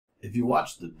If you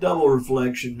watch the double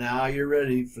reflection, now you're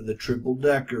ready for the triple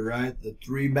decker, right? The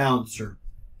 3 bouncer.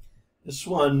 This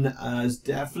one is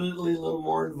definitely a little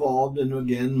more involved and,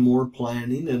 again, more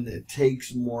planning, and it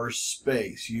takes more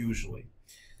space usually.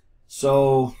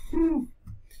 So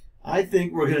I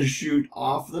think we're going to shoot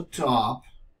off the top,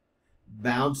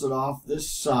 bounce it off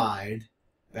this side,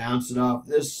 bounce it off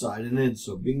this side, and in.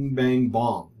 So bing, bang,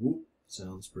 bong. Whoop,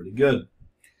 sounds pretty good.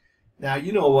 Now,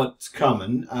 you know what's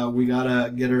coming. We got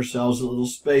to get ourselves a little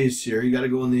space here. You got to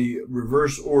go in the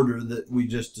reverse order that we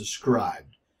just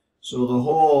described. So the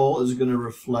hole is going to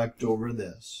reflect over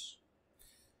this.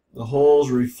 The hole's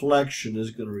reflection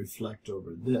is going to reflect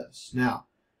over this. Now,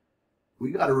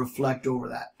 we got to reflect over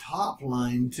that top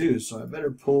line too. So I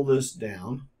better pull this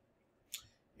down.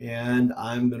 And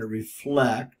I'm going to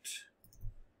reflect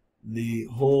the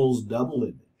hole's double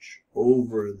image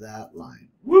over that line.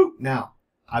 Woo! Now,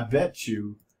 I bet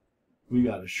you we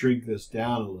got to shrink this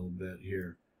down a little bit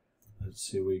here. Let's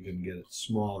see if we can get it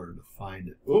smaller to find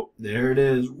it. Oh, there it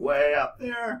is, way up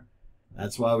there.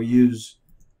 That's why we use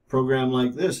a program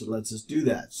like this. It lets us do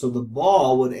that. So the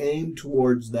ball would aim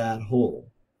towards that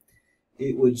hole.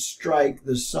 It would strike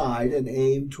the side and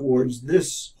aim towards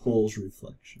this hole's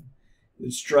reflection. It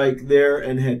would strike there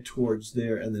and head towards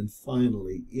there, and then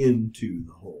finally into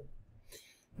the hole.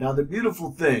 Now, the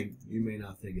beautiful thing, you may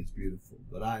not think it's beautiful,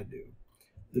 but I do.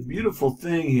 The beautiful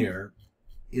thing here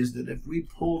is that if we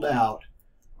pulled out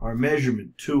our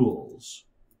measurement tools,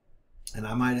 and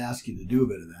I might ask you to do a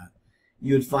bit of that,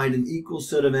 you would find an equal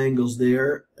set of angles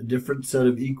there, a different set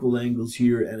of equal angles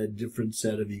here, and a different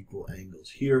set of equal angles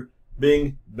here.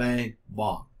 Bing, bang,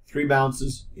 bong. 3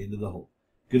 bounces into the hole.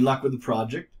 Good luck with the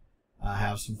project.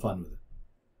 Have some fun with it.